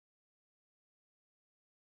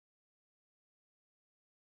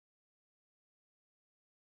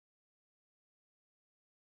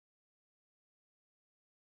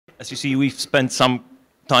As you see, we've spent some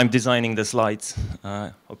time designing the slides.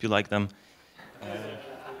 Hope you like them.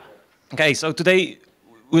 Okay, so today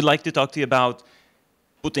we'd like to talk to you about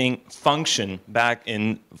putting function back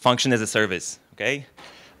in function as a service. Okay,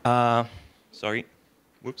 sorry,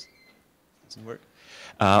 whoops, doesn't work.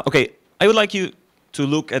 Okay, I would like you to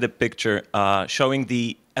look at a picture showing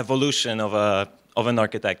the evolution of an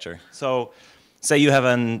architecture. So, say you have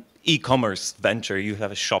an e-commerce venture, you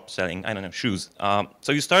have a shop selling, I don't know, shoes.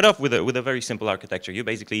 So you start off with a very simple architecture. You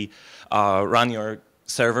basically run your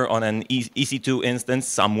server on an EC2 instance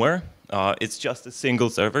somewhere. It's just a single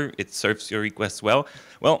server. It serves your requests well.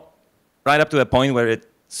 Well, right up to a point where it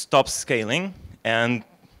stops scaling, and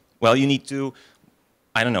well, you need to,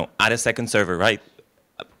 I don't know, add a second server, right?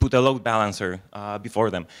 Put a load balancer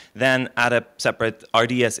before them. Then add a separate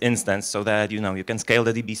RDS instance so that you can scale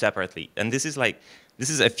the DB separately. And this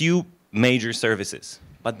is a few major services.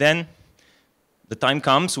 But then the time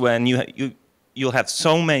comes when you'll have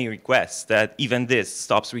so many requests that even this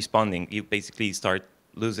stops responding. You basically start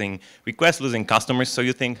losing requests, losing customers, so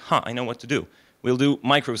you think, I know what to do. We'll do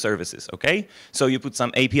microservices, okay? So you put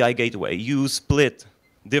some API gateway, you split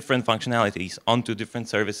different functionalities onto different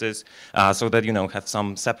services so that have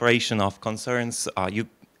some separation of concerns. You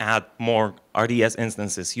add more RDS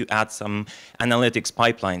instances, you add some analytics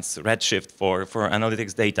pipelines, Redshift for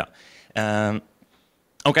analytics data.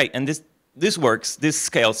 Okay, and this works, this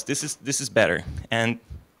scales, this is better. And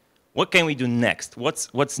what can we do next?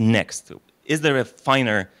 What's next? Is there a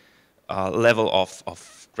finer level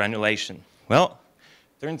of granulation? Well,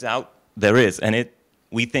 turns out there is, and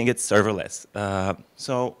we think it's serverless.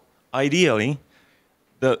 So ideally,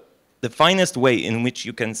 the finest way in which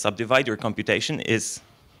you can subdivide your computation is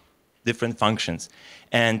different functions.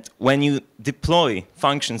 And when you deploy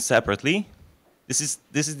functions separately, this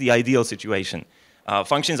is the ideal situation.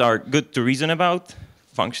 Functions are good to reason about.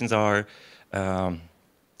 Functions are,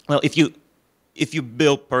 well, if you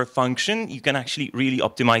build per function, you can actually really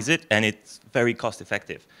optimize it, and it's very cost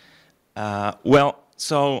effective. Well,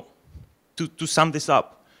 so to sum this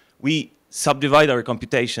up, we subdivide our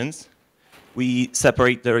computations, we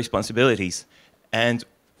separate the responsibilities, and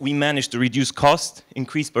we manage to reduce cost,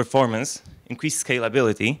 increase performance, increase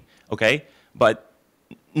scalability, okay? But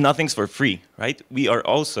nothing's for free, right? We are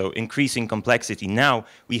also increasing complexity. Now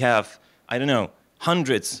we have, I don't know,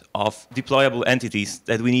 hundreds of deployable entities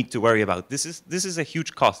that we need to worry about. This is a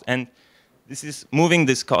huge cost, and this is moving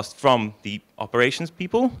this cost from the operations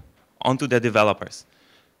people onto the developers.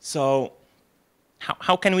 So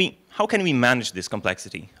how can we manage this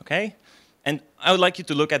complexity, okay? And I would like you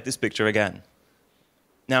to look at this picture again.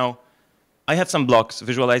 Now, I have some blocks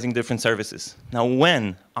visualizing different services. Now,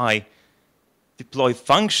 when I deploy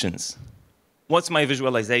functions, what's my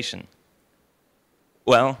visualization?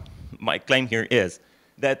 Well, my claim here is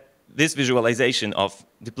that this visualization of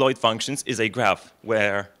deployed functions is a graph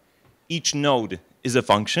where each node is a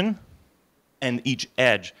function and each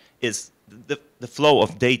edge is the flow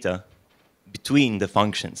of data between the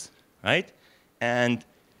functions, right? And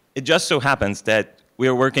it just so happens that we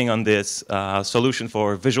are working on this solution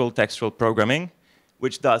for visual-textual programming,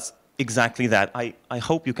 which does exactly that. I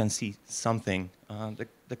hope you can see something.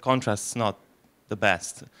 The contrast's not the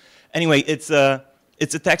best. Anyway, it's a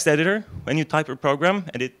text editor. When you type a program,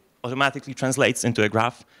 and it automatically translates into a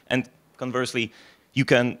graph. And conversely, you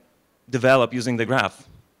can develop using the graph.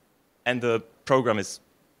 And the program is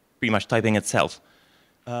pretty much typing itself.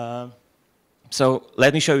 So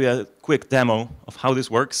let me show you a quick demo of how this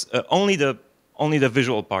works. Only the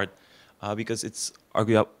visual part, because it's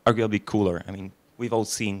arguably cooler. I mean, we've all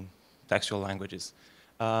seen textual languages.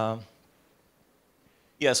 Yeah,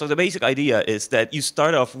 so the basic idea is that you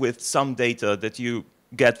start off with some data that you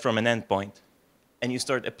get from an endpoint, and you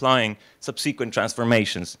start applying subsequent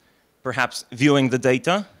transformations, perhaps viewing the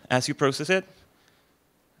data as you process it,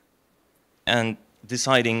 and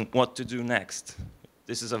deciding what to do next.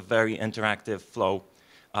 This is a very interactive flow.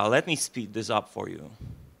 Let me speed this up for you.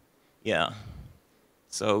 Yeah.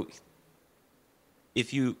 So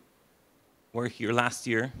if you were here last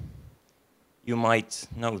year, you might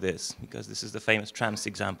know this, because this is the famous trams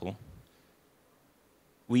example.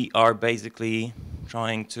 We are basically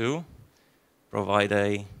trying to provide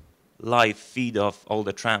a live feed of all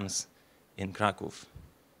the trams in Krakow.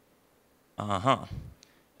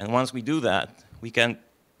 And once we do that, we can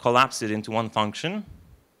collapse it into one function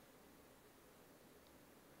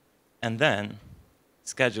and then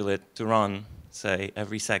schedule it to run, say,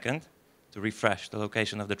 every second to refresh the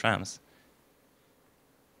location of the trams.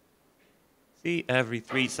 See, every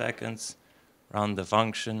 3 seconds, run the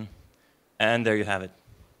function, and there you have it.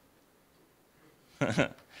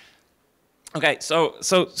 Okay, so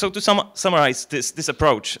to summarize this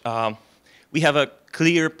approach, we have a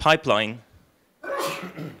clear pipeline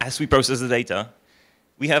as we process the data.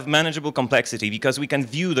 We have manageable complexity because we can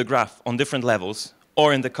view the graph on different levels,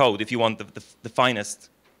 or in the code if you want the finest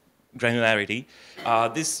granularity.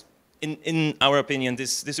 In our opinion,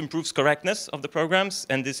 this improves correctness of the programs,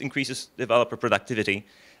 and this increases developer productivity.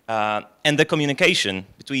 And the communication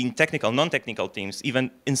between technical, non-technical teams,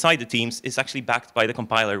 even inside the teams, is actually backed by the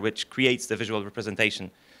compiler, which creates the visual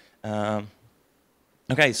representation.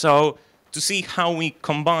 Okay, so to see how we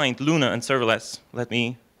combined Luna and serverless, let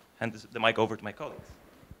me hand the mic over to my colleagues.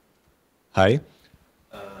 Hi.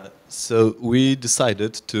 So we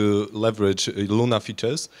decided to leverage Luna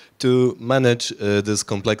features to manage this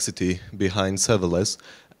complexity behind serverless,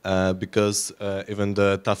 because even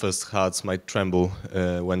the toughest hearts might tremble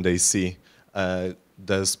when they see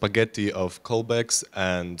the spaghetti of callbacks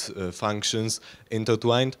and functions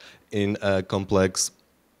intertwined in a complex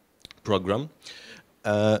program.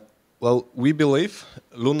 Well, we believe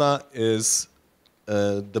Luna is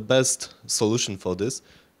the best solution for this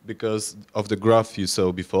because of the graph you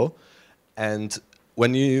saw before. And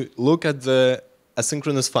when you look at the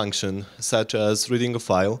asynchronous function, such as reading a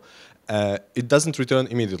file, it doesn't return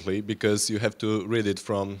immediately because you have to read it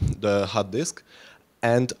from the hard disk.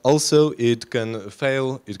 And also it can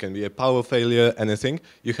fail, it can be a power failure, anything.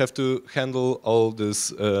 You have to handle all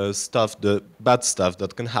this stuff, the bad stuff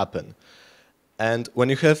that can happen. And when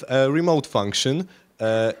you have a remote function,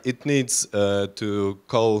 it needs to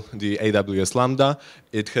call the AWS Lambda.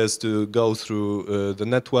 It has to go through the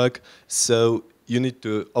network. So you need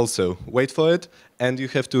to also wait for it, and you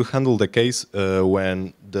have to handle the case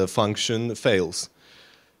when the function fails.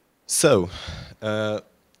 So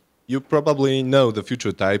you probably know the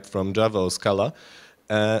future type from Java or Scala.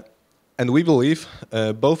 And we believe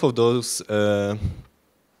both of those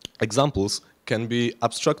examples can be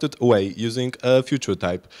abstracted away using a future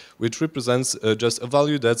type, which represents just a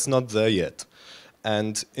value that's not there yet.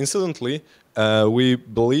 And incidentally, we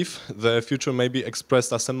believe the future may be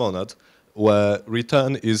expressed as a monad, where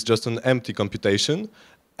return is just an empty computation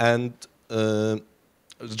and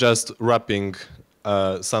just wrapping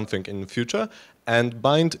something in future, and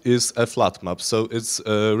bind is a flat map. So it's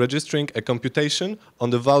registering a computation on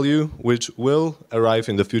the value which will arrive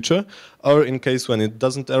in the future, or in case when it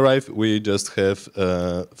doesn't arrive, we just have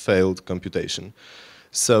a failed computation.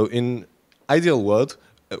 So in ideal world,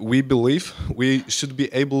 we believe we should be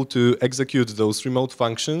able to execute those remote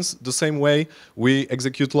functions the same way we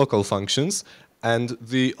execute local functions, and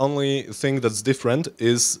the only thing that's different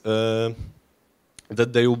is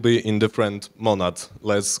that they will be in different monad.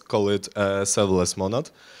 Let's call it a serverless monad,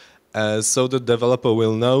 so the developer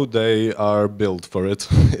will know they are built for it.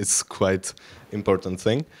 It's quite important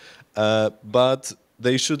thing. But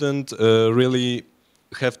they shouldn't really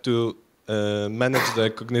have to manage the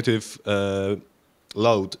cognitive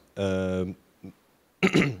load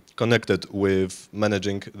connected with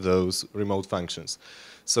managing those remote functions.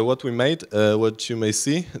 So what we made, what you may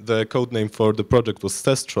see, the code name for the project was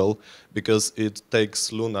TESTRAL because it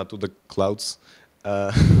takes Luna to the clouds.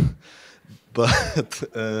 But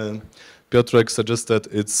Piotr suggested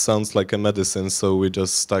it sounds like a medicine, so we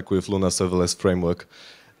just stuck with Luna serverless framework.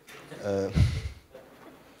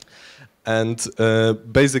 And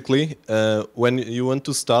basically, when you want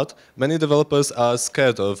to start, many developers are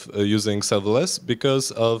scared of using serverless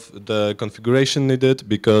because of the configuration needed,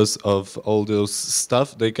 because of all those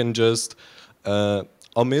stuff they can just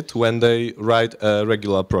omit when they write a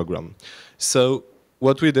regular program. So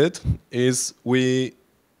what we did is we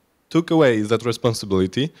took away that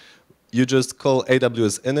responsibility. You just call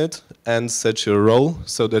AWS init and set your role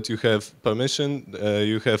so that you have permission,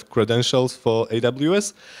 you have credentials for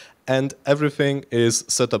AWS, and everything is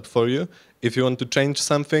set up for you. If you want to change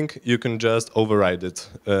something, you can just override it.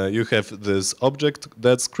 You have this object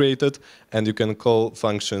that's created, and you can call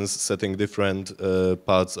functions setting different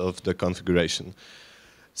parts of the configuration.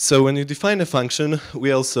 So when you define a function,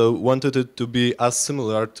 we also wanted it to be as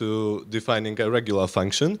similar to defining a regular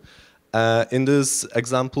function. In this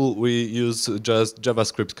example, we use just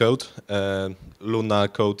JavaScript code. Luna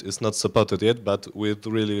code is not supported yet, but we'd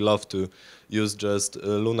really love to use just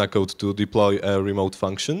Luna code to deploy a remote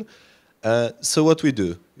function. So what we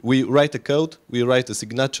do, we write a code, we write a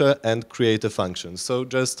signature, and create a function. So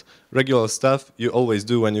just regular stuff you always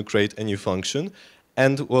do when you create a new function.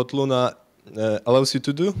 And what Luna allows you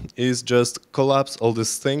to do is just collapse all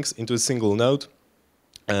these things into a single node,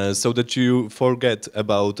 so that you forget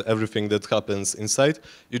about everything that happens inside.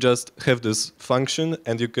 You just have this function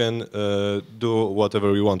and you can do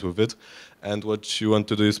whatever you want with it. and what you want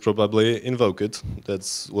to do is probably invoke it.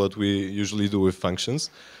 That's what we usually do with functions.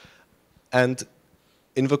 And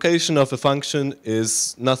invocation of a function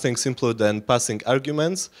is nothing simpler than passing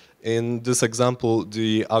arguments. In this example,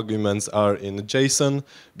 the arguments are in JSON,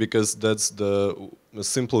 because that's the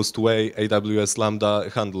simplest way AWS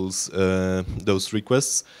Lambda handles those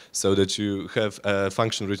requests, so that you have a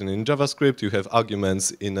function written in JavaScript, you have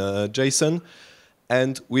arguments in JSON,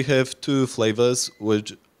 and we have two flavors,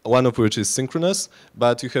 one of which is synchronous,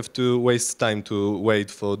 but you have to waste time to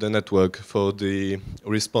wait for the network for the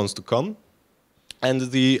response to come.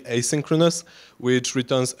 And the asynchronous, which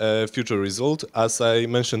returns a future result. As I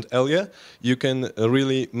mentioned earlier, you can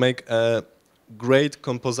really make a great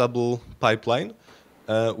composable pipeline,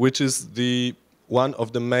 which is one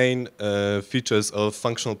of the main features of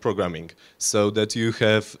functional programming, so that you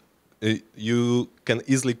can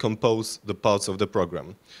easily compose the parts of the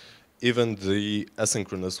program, even the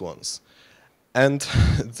asynchronous ones. And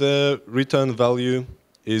the return value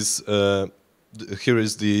is, here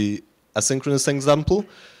is the asynchronous example.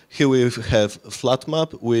 Here we have flat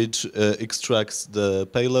map, which extracts the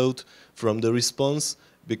payload from the response,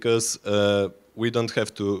 because we don't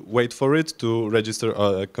have to wait for it to register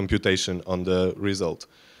a computation on the result.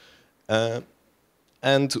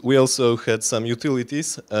 And we also had some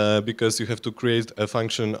utilities, because you have to create a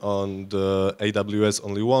function on the AWS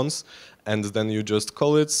only once, and then you just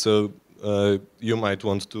call it. So you might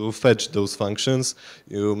want to fetch those functions.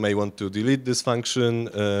 You may want to delete this function,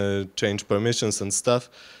 change permissions and stuff.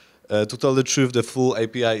 To tell the truth, the full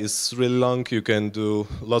API is really long. You can do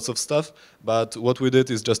lots of stuff. But what we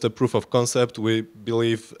did is just a proof of concept. We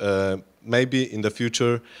believe maybe in the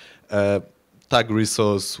future tag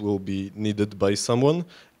resource will be needed by someone.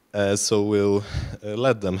 So we'll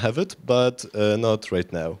let them have it, but not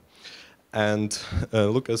right now. And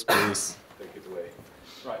Łukasz, please.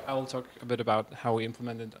 Right, I will talk a bit about how we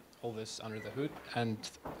implemented all this under the hood and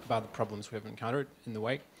about the problems we have encountered in the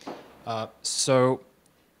way. So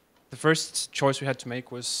the first choice we had to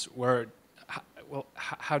make was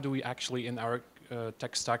how do we actually in our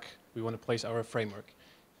tech stack we want to place our framework?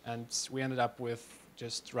 And we ended up with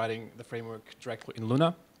just writing the framework directly in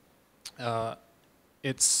Luna.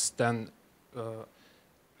 It's then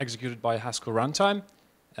executed by Haskell runtime,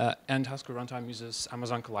 and Haskell runtime uses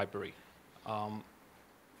Amazon library.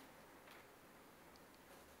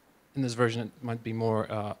 In this version, it might be more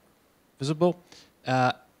visible.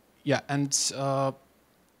 Yeah, and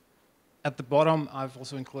at the bottom, I've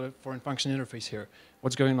also included foreign function interface here.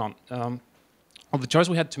 What's going on? Well, the choice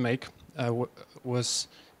we had to make was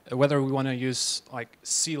whether we want to use like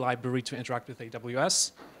C library to interact with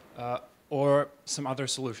AWS or some other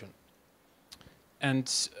solution. And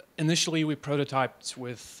initially, we prototyped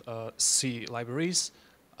with C libraries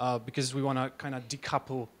because we want to kind of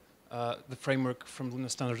decouple the framework from Luna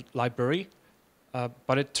standard library,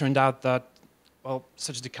 but it turned out that, well,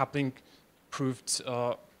 such decoupling proved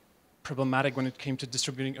problematic when it came to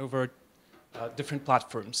distributing over different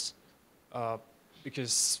platforms,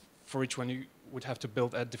 because for each one you would have to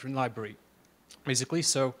build a different library, basically.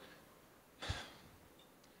 So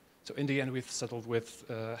in the end, we've settled with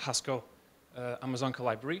Haskell Amazon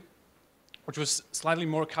library, which was slightly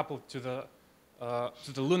more coupled to the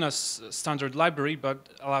Luna's standard library, but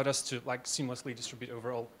allowed us to like seamlessly distribute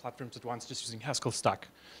over all platforms at once, just using Haskell stack.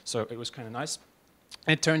 So it was kind of nice.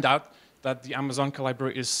 And it turned out that the Amazon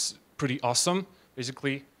library is pretty awesome.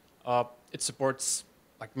 Basically, it supports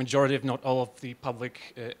like majority, if not all, of the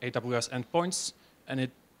public AWS endpoints, and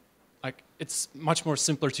it's much more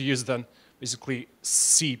simpler to use than basically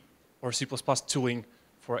C or C++ tooling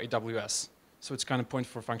for AWS. So it's kind of point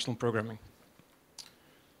for functional programming.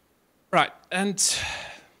 Right, and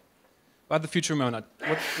about the future monad,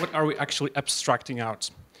 what are we actually abstracting out?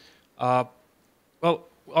 Well,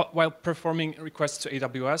 while performing requests to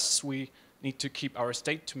AWS, we need to keep our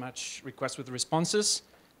state to match requests with responses,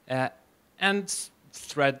 and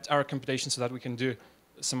thread our computation so that we can do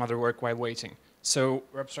some other work while waiting. So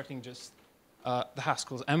we're abstracting just the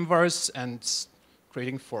Haskell's mvars and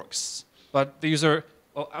creating forks. But the user,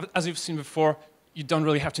 well, as you've seen before, you don't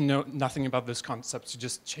really have to know nothing about those concepts. You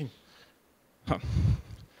just change.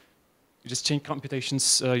 You just change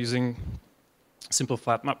computations using simple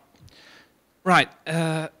flat map. Right,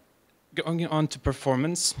 going on to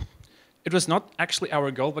performance. It was not actually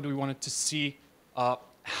our goal, but we wanted to see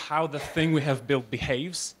how the thing we have built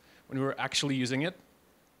behaves when we were actually using it.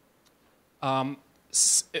 We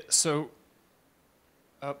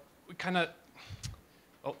kind of,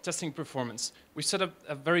 well, testing performance. We set up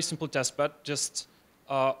a very simple test bed, just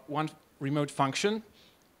one remote function,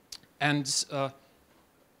 and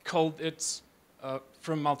called it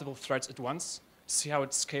from multiple threads at once, to see how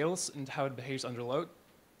it scales and how it behaves under load,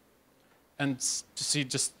 and to see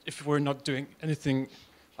just if we're not doing anything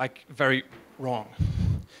like very wrong.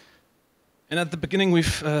 And at the beginning,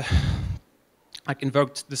 we've like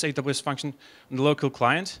invoked this AWS function on the local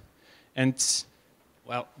client, and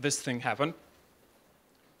well, this thing happened.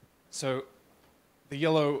 So the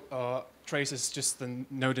yellow trace is just the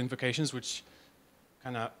node invocations, which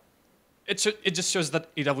kind of it just shows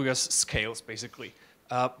that AWS scales basically.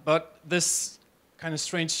 But this kind of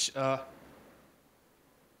strange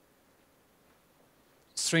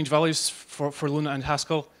values for Luna and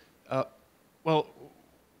Haskell. Well,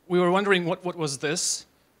 we were wondering what was this,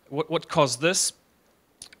 what caused this,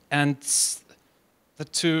 and the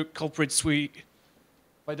two culprits we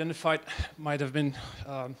identified might have been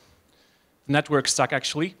the network stack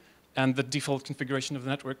actually, and the default configuration of the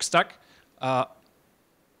network stack,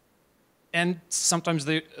 and sometimes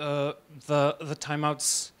the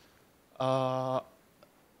timeouts,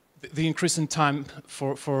 the increase in time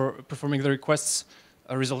for performing the requests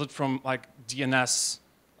resulted from like DNS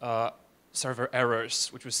server errors,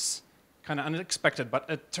 which was kind of unexpected, but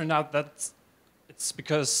it turned out that it's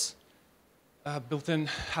because built-in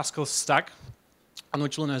Haskell stack on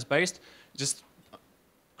which Luna is based just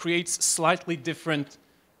creates slightly different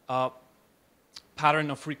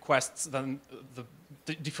pattern of requests than the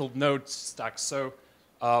default node stack. So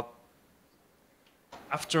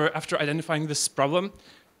after identifying this problem,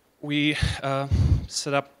 we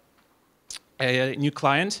set up a new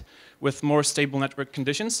client with more stable network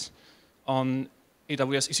conditions on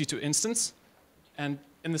AWS EC2 instance. And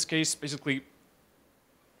in this case, basically,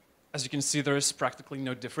 as you can see, there is practically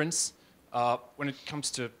no difference when it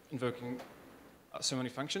comes to invoking so many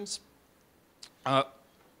functions. But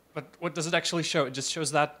what does it actually show? It just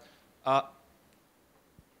shows that the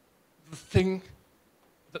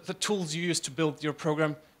tools you use to build your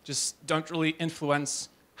program just don't really influence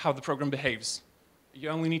how the program behaves. You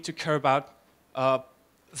only need to care about the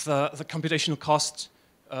computational cost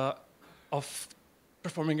of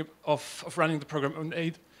running the program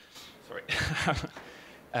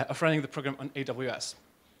on AWS.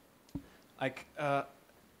 Like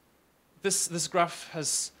this graph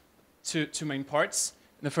has two main parts.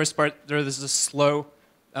 In the first part, there is a slowly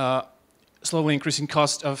increasing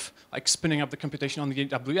cost of like spinning up the computation on the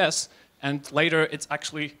AWS, and later it's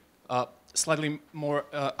actually slightly more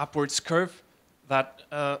upwards curve that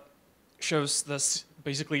shows this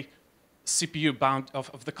basically CPU bound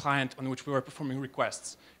of the client on which we were performing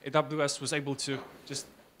requests. AWS was able to just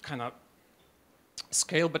kind of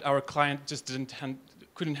scale, but our client just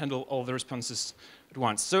couldn't handle all the responses at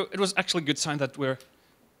once. So it was actually a good sign that we're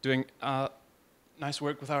doing nice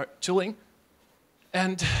work with our tooling.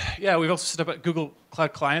 And yeah, we've also set up a Google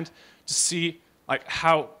Cloud Client to see like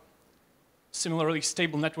how similarly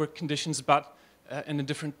stable network conditions, but in a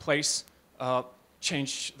different place,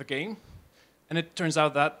 change the game. And it turns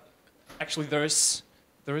out that actually there is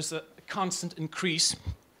a constant increase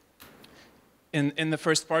in the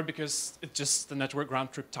first part because it's just the network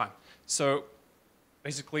round trip time. So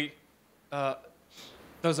basically,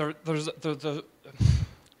 those are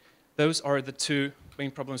the two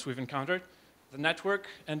main problems we've encountered: the network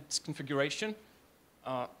and configuration,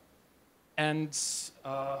 and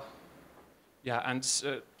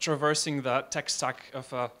traversing the tech stack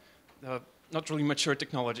of not really mature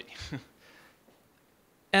technology.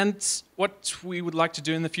 And what we would like to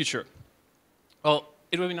do in the future? Well,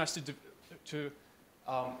 it would be nice to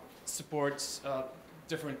support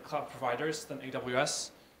different cloud providers than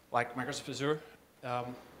AWS, like Microsoft Azure.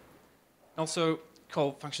 Also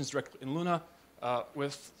call functions directly in Luna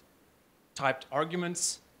with typed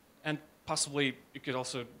arguments, and possibly you could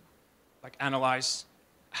also like analyze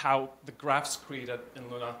how the graphs created in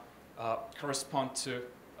Luna correspond to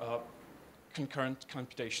concurrent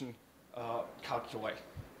computation calculi.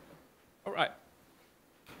 All right.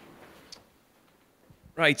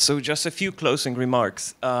 Right, so just a few closing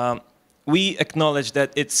remarks. We acknowledge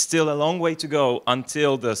that it's still a long way to go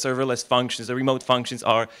until the serverless functions, the remote functions,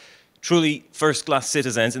 are truly first-class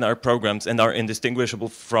citizens in our programs and are indistinguishable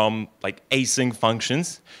from like async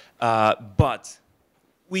functions. But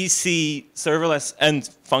we see serverless and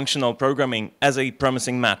functional programming as a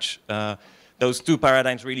promising match. Those two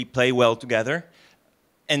paradigms really play well together.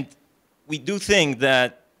 And we do think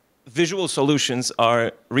that visual solutions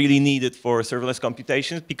are really needed for serverless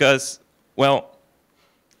computations because, well,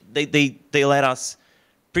 they let us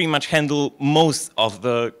pretty much handle most of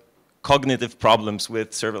the cognitive problems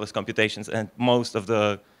with serverless computations and most of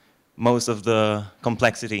the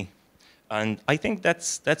complexity. And I think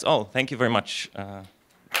that's all. Thank you very much.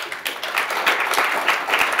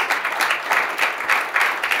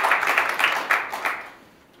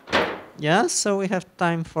 Yeah, so we have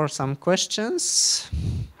time for some questions.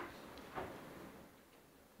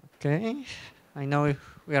 Okay, I know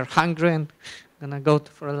we are hungry and gonna go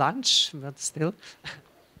for a lunch, but still.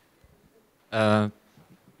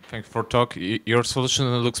 Thanks for talk. Your solution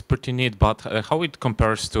looks pretty neat, but how it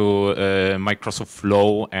compares to Microsoft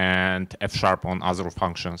Flow and F# on Azure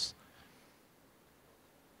Functions?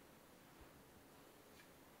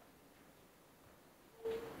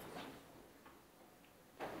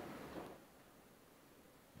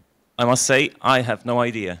 I must say, I have no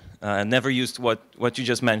idea. Never used what you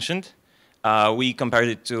just mentioned. We compared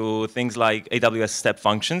it to things like AWS step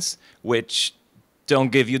functions, which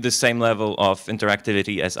don't give you the same level of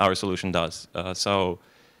interactivity as our solution does. So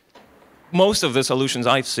most of the solutions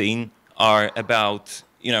I've seen are about,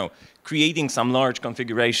 creating some large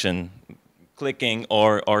configuration, clicking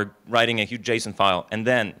or writing a huge JSON file, and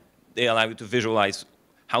then they allow you to visualize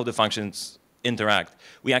how the functions interact.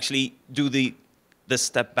 We actually do the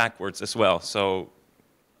step backwards as well. So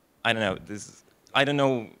I don't know. I don't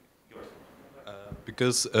know.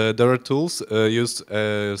 Because there are tools used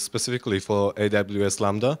specifically for AWS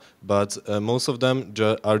Lambda, but most of them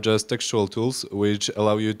are just textual tools which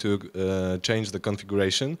allow you to change the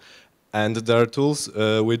configuration. And there are tools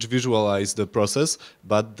which visualize the process,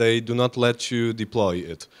 but they do not let you deploy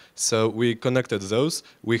it. So we connected those.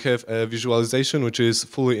 We have a visualization which is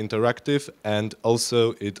fully interactive, and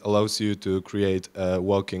also it allows you to create a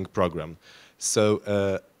working program. So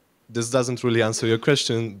this doesn't really answer your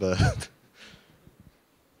question, but...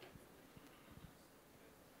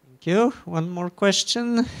 Thank you. One more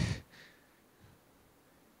question.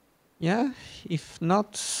 Yeah, if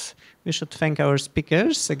not, we should thank our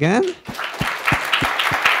speakers again.